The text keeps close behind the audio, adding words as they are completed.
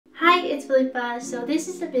it's Filippa. So this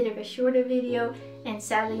is a bit of a shorter video and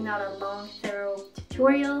sadly not a long, thorough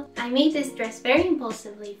tutorial. I made this dress very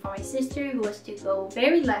impulsively for my sister who was to go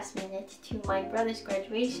very last minute to my brother's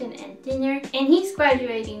graduation and dinner. And he's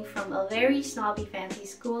graduating from a very snobby fancy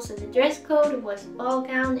school, so the dress code was ball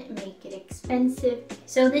gown, make it expensive.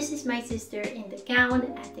 So this is my sister in the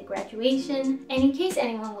gown at the graduation. And in case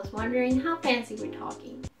anyone was wondering how fancy we're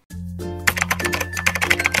talking.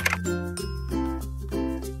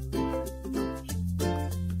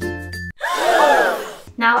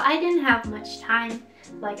 Now, I didn't have much time,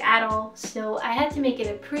 like at all, so I had to make it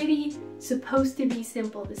a pretty, supposed to be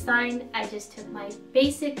simple design. I just took my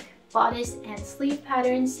basic bodice and sleeve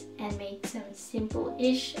patterns and made some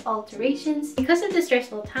simple-ish alterations. Because of the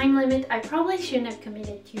stressful time limit, I probably shouldn't have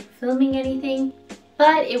committed to filming anything,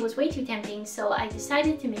 but it was way too tempting, so I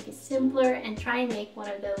decided to make it simpler and try and make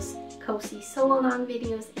one of those cozy sew-along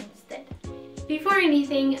videos instead. Before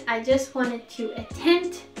anything, I just wanted to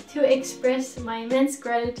attempt to express my immense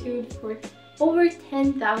gratitude for over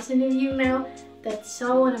 10,000 of you now that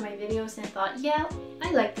saw one of my videos and thought, yeah,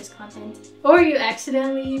 I like this content. Or you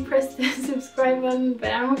accidentally pressed the subscribe button,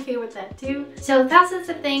 but I'm okay with that too. So thousands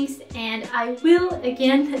of thanks, and I will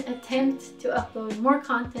again attempt to upload more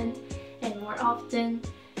content and more often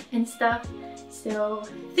and stuff. So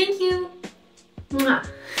thank you. Mwah.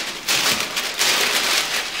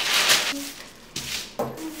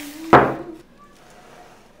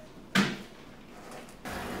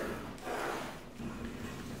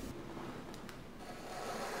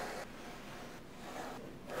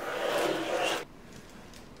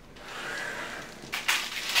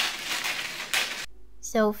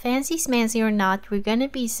 So fancy smancy or not, we're gonna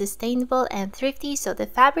be sustainable and thrifty, so the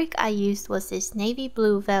fabric I used was this navy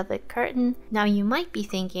blue velvet curtain. Now you might be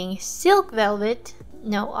thinking, silk velvet?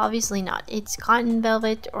 No, obviously not. It's cotton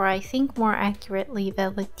velvet, or I think more accurately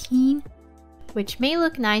velveteen, which may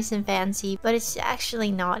look nice and fancy, but it's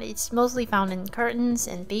actually not. It's mostly found in curtains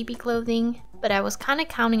and baby clothing, but I was kind of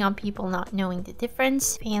counting on people not knowing the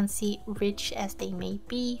difference, fancy, rich as they may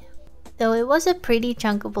be. Though it was a pretty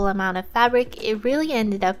chunkable amount of fabric, it really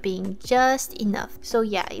ended up being just enough. So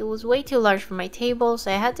yeah, it was way too large for my table,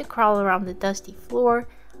 so I had to crawl around the dusty floor.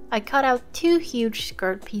 I cut out two huge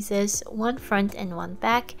skirt pieces, one front and one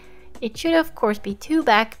back. It should of course be two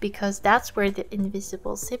back because that's where the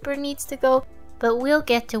invisible zipper needs to go, but we'll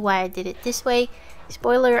get to why I did it this way.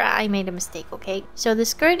 Spoiler, I made a mistake, okay? So the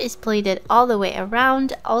skirt is pleated all the way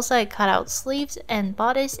around. Also I cut out sleeves and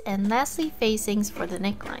bodice, and lastly facings for the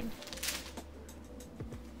neckline.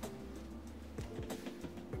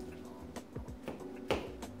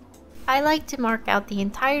 I like to mark out the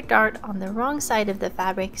entire dart on the wrong side of the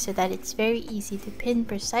fabric so that it's very easy to pin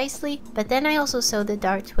precisely, but then I also sew the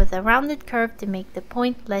darts with a rounded curve to make the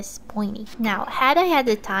point less pointy. Now, had I had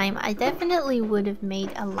the time, I definitely would have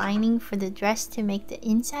made a lining for the dress to make the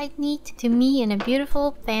inside neat. To me, in a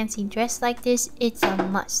beautiful, fancy dress like this, it's a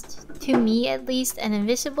must. To me at least, an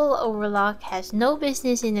invisible overlock has no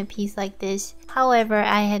business in a piece like this. However,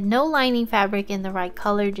 I had no lining fabric in the right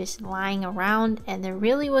color just lying around, and there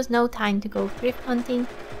really was no time to go thrift hunting,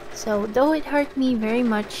 so though it hurt me very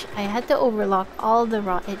much, I had to overlock all the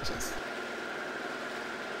raw edges.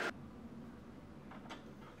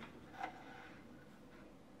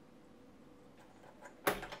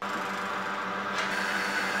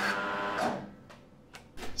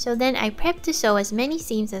 So then I prepped to sew as many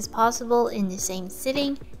seams as possible in the same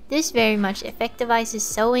sitting. This very much effectivizes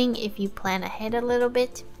sewing if you plan ahead a little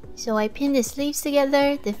bit. So I pinned the sleeves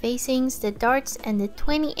together, the facings, the darts, and the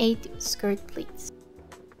 28 skirt pleats.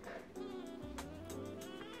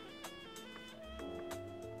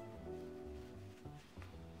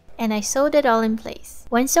 And I sewed it all in place.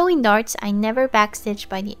 When sewing darts, I never backstitch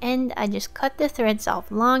by the end, I just cut the threads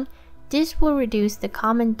off long. This will reduce the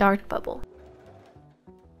common dart bubble.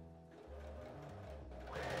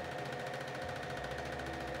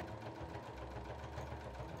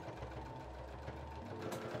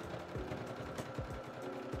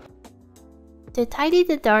 To tidy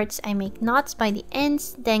the darts, I make knots by the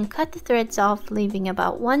ends, then cut the threads off, leaving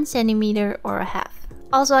about 1 centimeter or a half.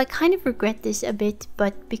 Also, I kind of regret this a bit,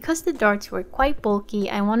 but because the darts were quite bulky,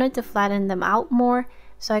 I wanted to flatten them out more,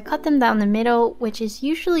 so I cut them down the middle, which is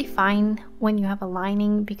usually fine when you have a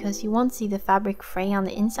lining because you won't see the fabric fray on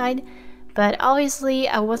the inside. But obviously,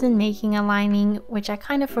 I wasn't making a lining, which I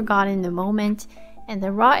kind of forgot in the moment, and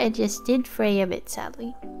the raw edges did fray a bit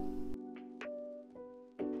sadly.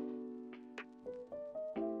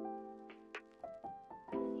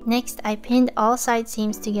 Next, I pinned all side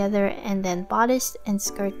seams together and then bodice and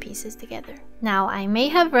skirt pieces together. Now, I may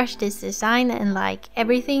have rushed this design and like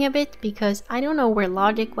everything a bit because I don't know where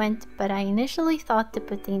logic went, but I initially thought to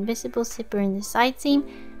put the invisible zipper in the side seam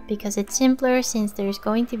because it's simpler since there's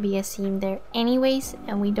going to be a seam there anyways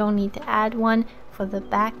and we don't need to add one for the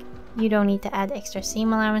back. You don't need to add extra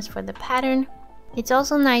seam allowance for the pattern. It's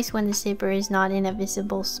also nice when the zipper is not in a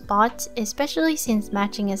visible spot, especially since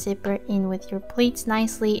matching a zipper in with your pleats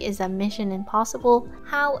nicely is a mission impossible.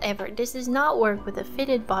 However, this does not work with a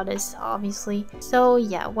fitted bodice, obviously. So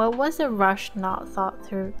yeah, what was a rushed, not thought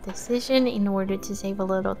through decision in order to save a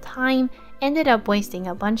little time, ended up wasting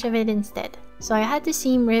a bunch of it instead. So I had to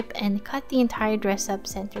seam rip and cut the entire dress up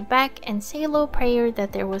center back and say a low prayer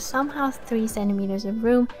that there was somehow 3 centimeters of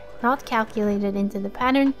room not calculated into the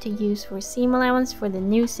pattern to use for seam allowance for the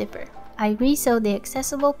new zipper. I re-sewed the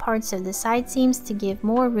accessible parts of the side seams to give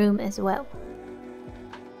more room as well.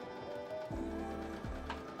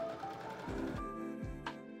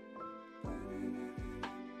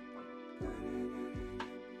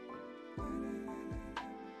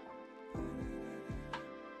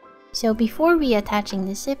 So before reattaching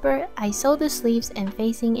the zipper, I sewed the sleeves and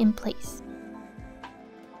facing in place.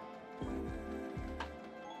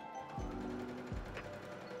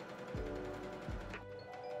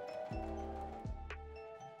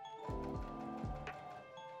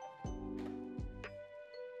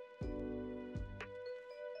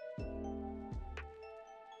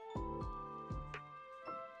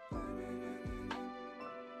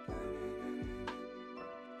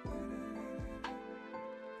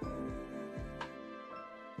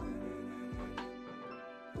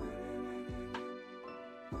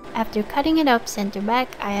 After cutting it up center back,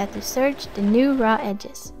 I had to serge the new raw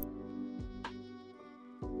edges.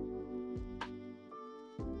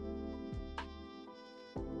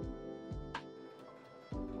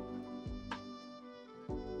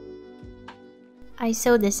 I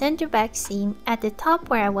sewed the center back seam. At the top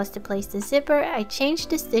where I was to place the zipper, I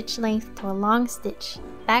changed the stitch length to a long stitch,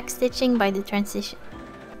 back stitching by the transition.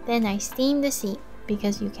 Then I steamed the seam,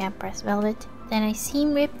 because you can't press velvet. Then I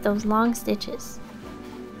seam ripped those long stitches.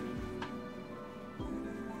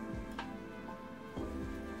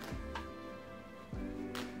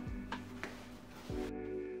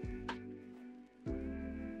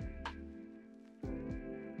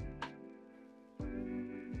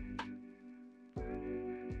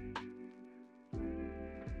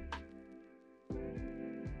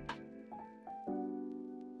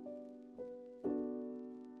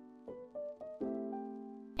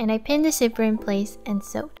 And I pinned the zipper in place and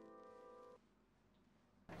sewed.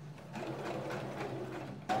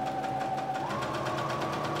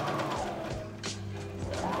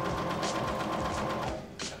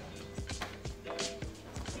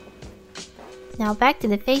 Now back to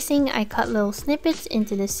the facing, I cut little snippets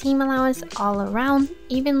into the seam allowance all around,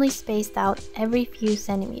 evenly spaced out every few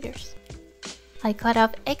centimeters. I cut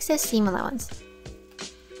off excess seam allowance.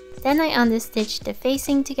 Then I understitched the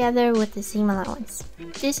facing together with the seam allowance.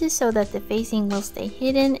 This is so that the facing will stay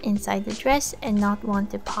hidden inside the dress and not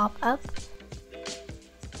want to pop up.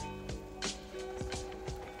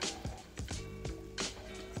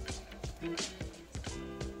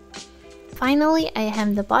 Finally, I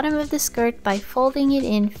hemmed the bottom of the skirt by folding it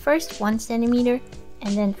in first 1 centimeter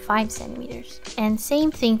and then 5 centimeters. And same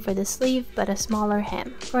thing for the sleeve, but a smaller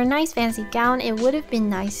hem. For a nice fancy gown, it would have been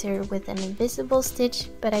nicer with an invisible stitch,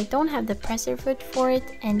 but I don't have the presser foot for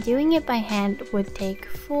it, and doing it by hand would take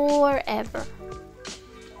forever.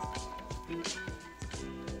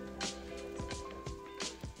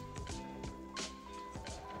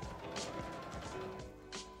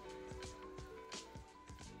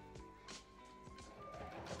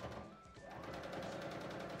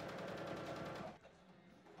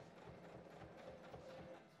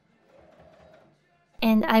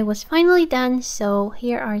 And I was finally done, so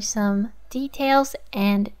here are some details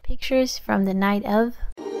and pictures from the night of.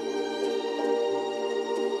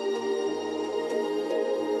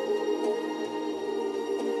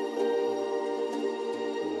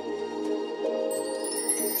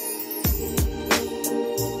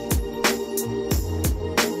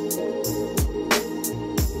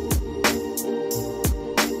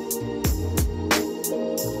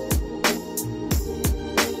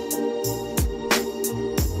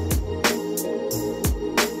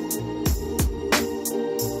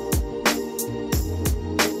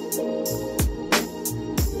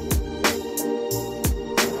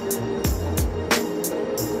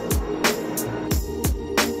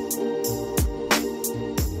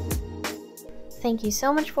 Thank you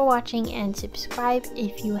so much for watching, and subscribe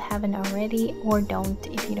if you haven't already, or don't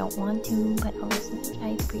if you don't want to, but honestly, I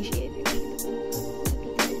appreciate it.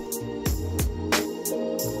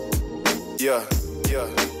 Yeah, yeah,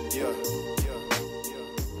 yeah.